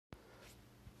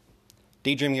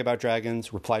Daydreaming About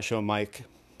Dragons, Reply Show Mike.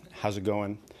 How's it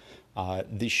going?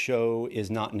 The show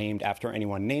is not named after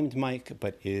anyone named Mike,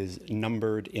 but is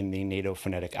numbered in the NATO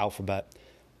phonetic alphabet.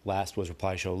 Last was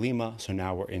Reply Show Lima, so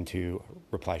now we're into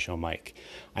Reply Show Mike.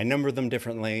 I number them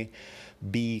differently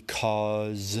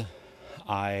because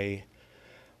I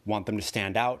want them to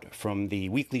stand out from the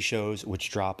weekly shows, which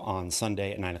drop on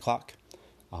Sunday at 9 o'clock.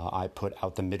 I put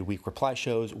out the midweek reply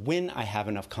shows when I have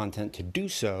enough content to do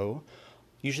so,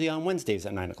 usually on Wednesdays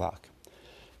at 9 o'clock.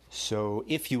 So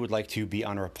if you would like to be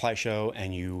on a reply show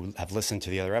and you have listened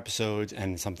to the other episodes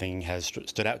and something has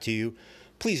stood out to you,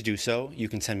 please do so. You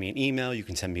can send me an email, you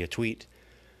can send me a tweet,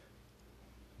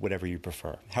 whatever you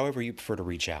prefer, however you prefer to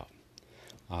reach out.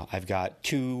 I've got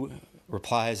 2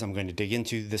 replies I'm going to dig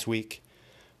into this week.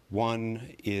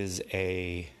 One is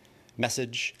a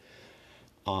message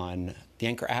on the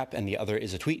Anchor app, and the other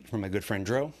is a tweet from my good friend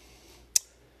Dro.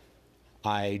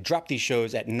 I drop these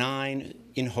shows at 9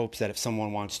 in hopes that if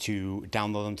someone wants to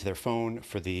download them to their phone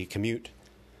for the commute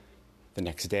the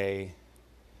next day,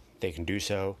 they can do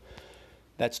so.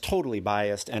 That's totally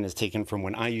biased and is taken from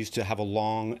when I used to have a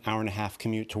long hour-and-a-half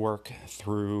commute to work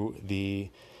through the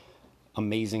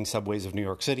amazing subways of New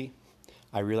York City.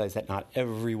 I realize that not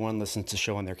everyone listens to the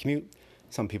show on their commute.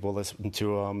 Some people listen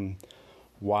to them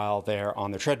while they're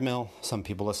on the treadmill. Some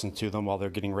people listen to them while they're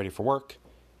getting ready for work.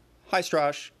 Hi,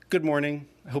 Strash. Good morning.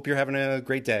 I hope you're having a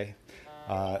great day.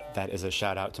 That is a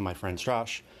shout out to my friend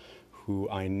Strash, who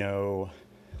I know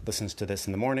listens to this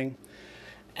in the morning.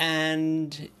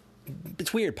 And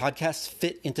it's weird. Podcasts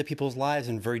fit into people's lives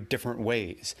in very different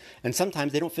ways. And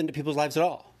sometimes they don't fit into people's lives at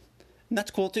all. And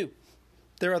that's cool too.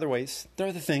 There are other ways. There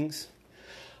are other things.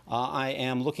 I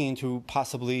am looking into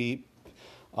possibly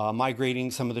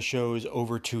migrating some of the shows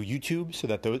over to YouTube so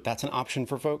that that's an option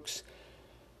for folks.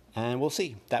 And we'll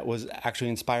see. That was actually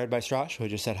inspired by Strash, who I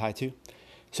just said hi to.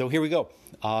 So here we go.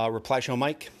 Reply Show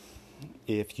Mike.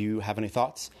 If you have any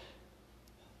thoughts,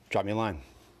 drop me a line.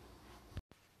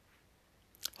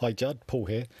 Hi Judd, Paul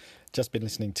here. Just been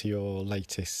listening to your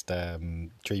latest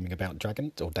Dreaming About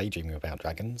Dragons, or Daydreaming About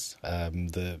Dragons. I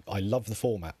love the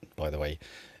format, by the way.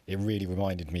 It really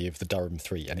reminded me of the Durham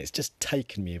 3, and it's just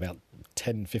taken me about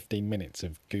 10-15 minutes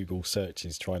of Google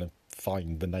searches trying to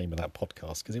find the name of that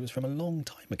podcast, because it was from a long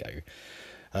time ago.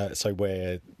 So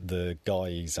where the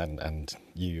guys and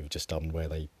you have just done, where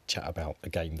they chat about a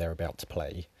game they're about to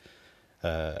play,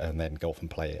 and then go off and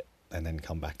play it, and then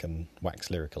come back and wax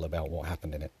lyrical about what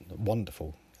happened in it.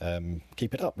 Wonderful.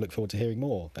 Keep it up. Look forward to hearing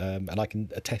more. And I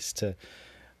can attest to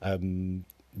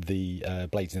the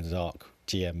Blades in the Dark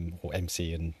GM or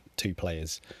MC and 2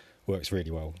 players works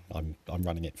really well. I'm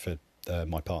running it for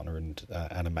my partner and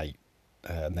a mate.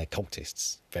 And they're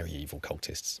cultists, very evil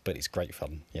cultists, but it's great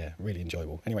fun. Yeah, really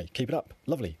enjoyable. Anyway, keep it up.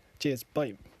 Lovely. Cheers.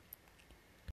 Bye.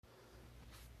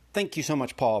 Thank you so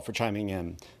much, Paul, for chiming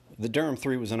in. The Durham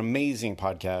 3 was an amazing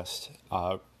podcast.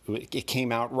 It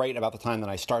came out right about the time that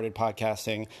I started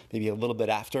podcasting, maybe a little bit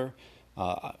after.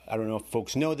 I don't know if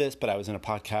folks know this, but I was in a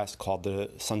podcast called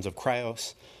The Sons of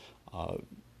Cryos,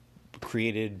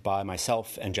 created by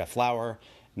myself and Jeff Lauer,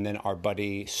 and then our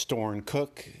buddy Storn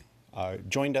Cook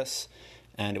joined us,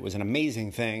 and it was an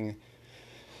amazing thing,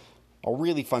 a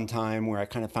really fun time where I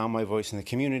kind of found my voice in the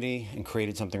community and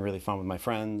created something really fun with my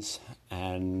friends.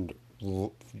 And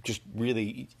just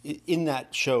really, in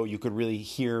that show, you could really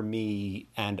hear me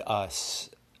and us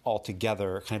all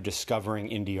together kind of discovering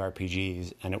indie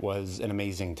RPGs, and it was an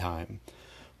amazing time.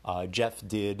 Jeff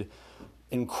did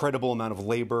incredible amount of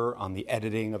labor on the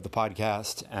editing of the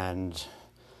podcast and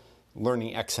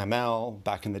learning XML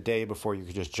back in the day before you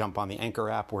could just jump on the Anchor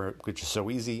app, which is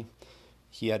so easy.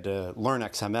 He had to learn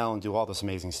XML and do all this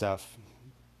amazing stuff.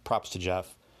 Props to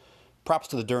Jeff. Props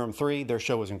to the Durham 3. Their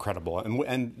show was incredible,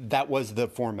 and that was the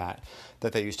format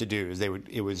that they used to do.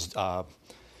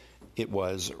 It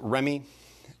was Remy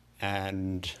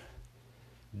and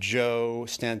Joe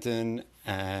Stanton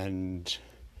and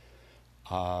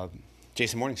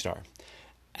Jason Morningstar,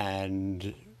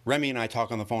 and Remy and I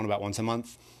talk on the phone about once a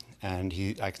month, and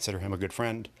I consider him a good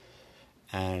friend,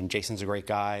 and Jason's a great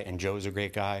guy, and Joe's a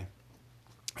great guy.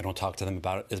 I don't talk to them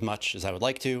about it as much as I would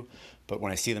like to, but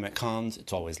when I see them at cons,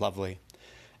 it's always lovely.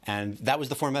 And that was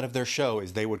the format of their show,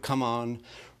 is they would come on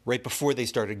right before they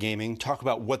started gaming, talk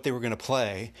about what they were going to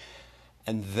play,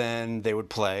 and then they would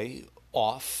play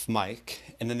off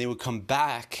mic, and then they would come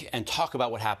back and talk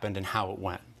about what happened and how it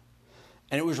went.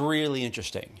 And it was really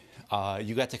interesting.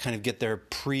 You got to kind of get their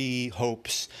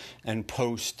pre-hopes and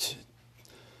post-thoughts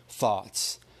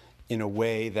in a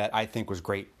way that I think was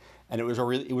great. And it was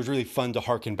really fun to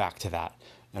hearken back to that.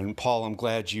 And Paul, I'm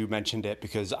glad you mentioned it,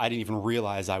 because I didn't even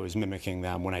realize I was mimicking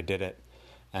them when I did it.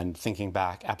 And thinking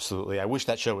back, absolutely, I wish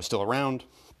that show was still around.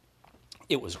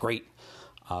 It was great.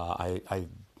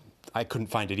 I couldn't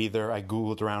find it either. I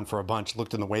Googled around for a bunch,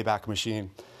 looked in the Wayback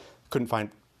Machine, couldn't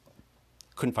find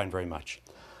very much.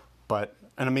 But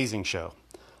an amazing show.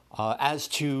 As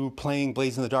to playing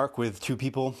Blades in the Dark with two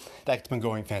people, that's been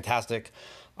going fantastic.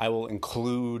 I will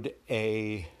include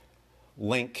a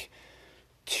link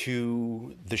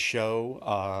to the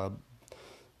show,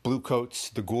 Blue Coats,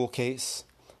 The Ghoul Case,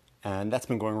 and that's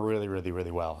been going really, really,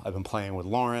 really well. I've been playing with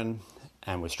Lauren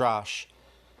and with Strash,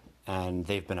 and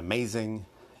they've been amazing.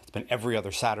 It's been every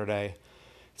other Saturday.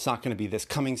 It's not going to be this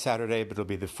coming Saturday, but it'll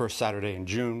be the first Saturday in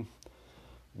June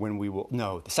when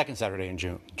the second Saturday in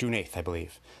June 8th, I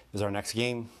believe, is our next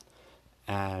game.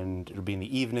 And it'll be in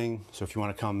the evening. So if you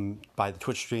want to come by the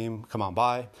Twitch stream, come on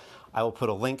by. I will put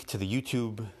a link to the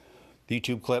YouTube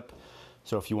clip.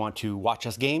 So if you want to watch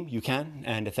us game, you can.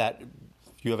 And if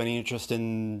you have any interest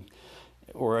in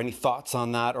or any thoughts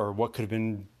on that, or what could have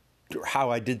been, or how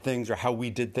I did things, or how we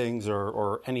did things,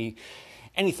 or any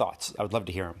thoughts, I would love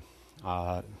to hear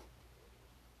them.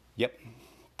 Yep.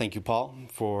 Thank you, Paul,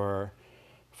 for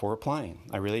replying.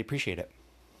 I really appreciate it.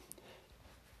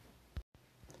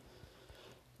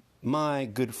 My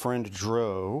good friend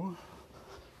Dro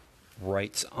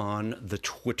writes on the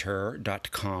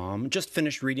twitter.com, just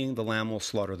finished reading The Lamb Will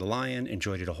Slaughter the Lion,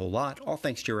 enjoyed it a whole lot, all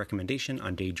thanks to your recommendation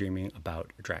on Daydreaming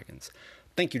About Dragons.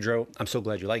 Thank you, Dro. I'm so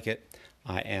glad you like it.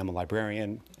 I am a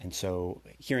librarian, and so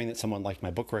hearing that someone liked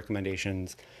my book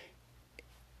recommendations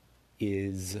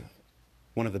is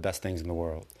one of the best things in the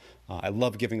world. I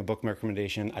love giving a book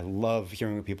recommendation. I love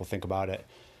hearing what people think about it.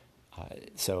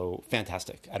 So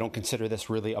fantastic. I don't consider this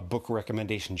really a book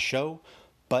recommendation show,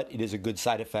 but it is a good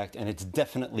side effect, and it's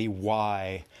definitely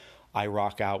why I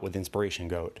rock out with Inspiration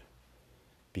Goat,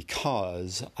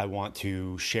 because I want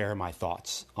to share my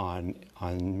thoughts on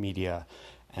media,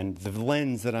 and the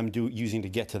lens that I'm using to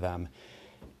get to them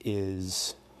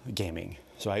is gaming.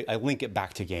 So I link it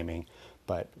back to gaming,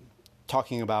 but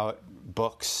talking about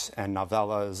books and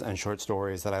novellas and short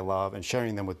stories that I love and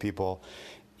sharing them with people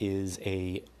is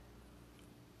a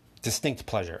distinct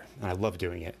pleasure, and I love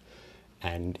doing it.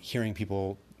 And hearing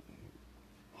people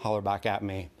holler back at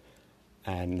me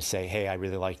and say, hey, I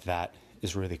really liked that,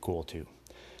 is really cool too.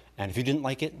 And if you didn't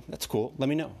like it, that's cool. Let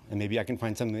me know, and maybe I can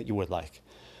find something that you would like.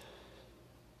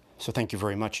 So thank you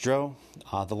very much, Joe.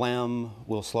 The Lamb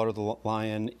Will Slaughter the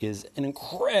Lion is an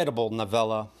incredible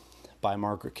novella by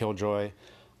Margaret Killjoy.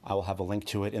 I will have a link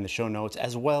to it in the show notes,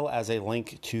 as well as a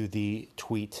link to the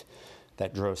tweet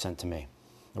that Joe sent to me.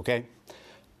 Okay?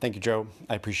 Thank you, Joe.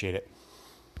 I appreciate it.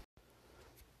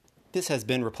 This has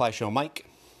been Reply Show Mike.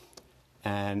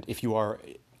 And if you are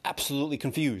absolutely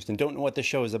confused and don't know what this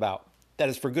show is about, that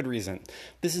is for good reason.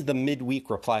 This is the midweek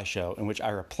reply show in which I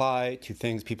reply to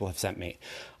things people have sent me.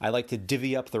 I like to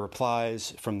divvy up the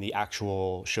replies from the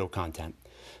actual show content,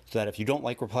 so that if you don't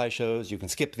like reply shows, you can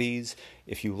skip these.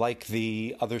 If you like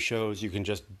the other shows, you can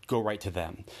just go right to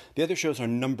them. The other shows are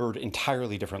numbered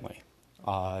entirely differently.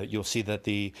 You'll see that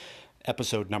the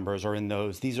episode numbers are in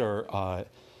those. These are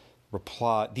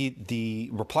the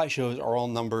reply shows are all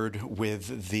numbered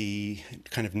with the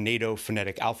kind of NATO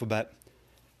phonetic alphabet,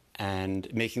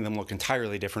 and making them look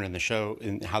entirely different in the show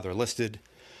in how they're listed.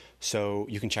 So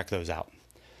you can check those out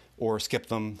or skip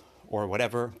them or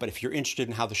whatever. But if you're interested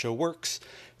in how the show works,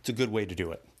 it's a good way to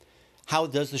do it. How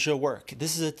does the show work?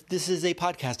 This is a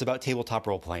podcast about tabletop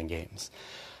role-playing games.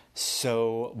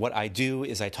 So what I do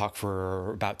is I talk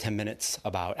for about 10 minutes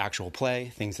about actual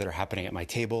play, things that are happening at my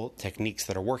table, techniques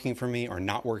that are working for me or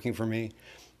not working for me,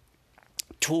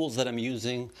 tools that I'm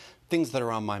using, things that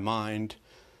are on my mind,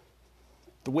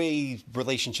 the way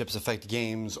relationships affect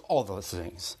games, all those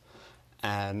things.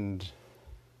 And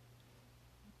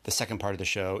the second part of the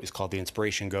show is called The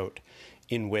Inspiration Goat,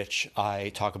 in which I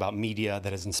talk about media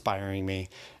that is inspiring me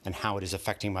and how it is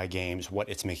affecting my games, what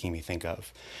it's making me think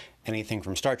of. Anything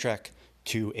from Star Trek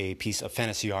to a piece of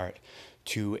fantasy art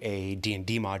to a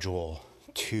D&D module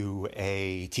to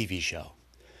a TV show.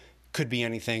 Could be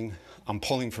anything. I'm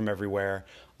pulling from everywhere.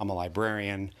 I'm a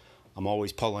librarian. I'm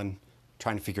always pulling,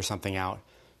 trying to figure something out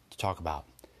to talk about.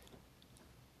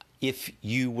 If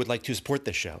you would like to support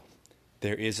this show,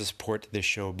 there is a support this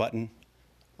show button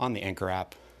on the Anchor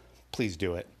app. Please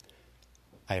do it.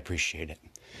 I appreciate it.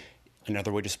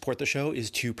 Another way to support the show is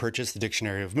to purchase the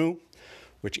Dictionary of Mu,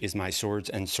 which is my swords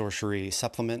and sorcery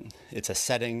supplement. It's a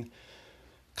setting,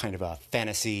 kind of a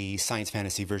fantasy, science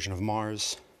fantasy version of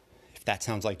Mars. If that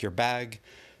sounds like your bag,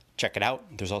 check it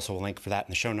out. There's also a link for that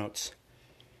in the show notes.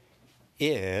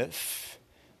 If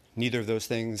neither of those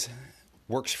things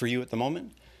works for you at the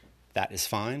moment, that is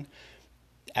fine.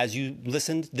 as you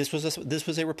listened, this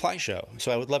was a reply show,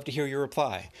 so I would love to hear your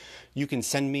reply. You can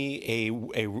send me a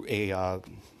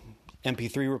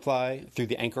MP3 reply through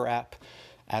the Anchor app,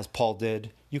 as Paul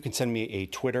did. You can send me a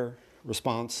Twitter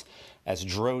response, as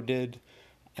Dro did,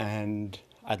 and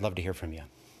I'd love to hear from you.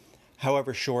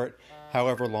 However short,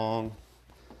 however long,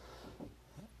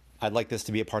 I'd like this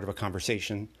to be a part of a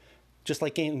conversation, just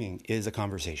like gaming is a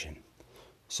conversation.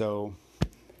 So,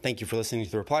 thank you for listening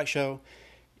to the Reply Show.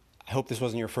 I hope this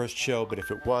wasn't your first show, but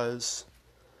if it was,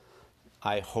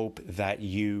 I hope that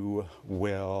you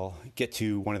will get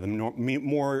to one of the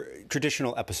more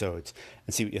traditional episodes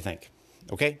and see what you think.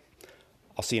 Okay?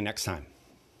 I'll see you next time.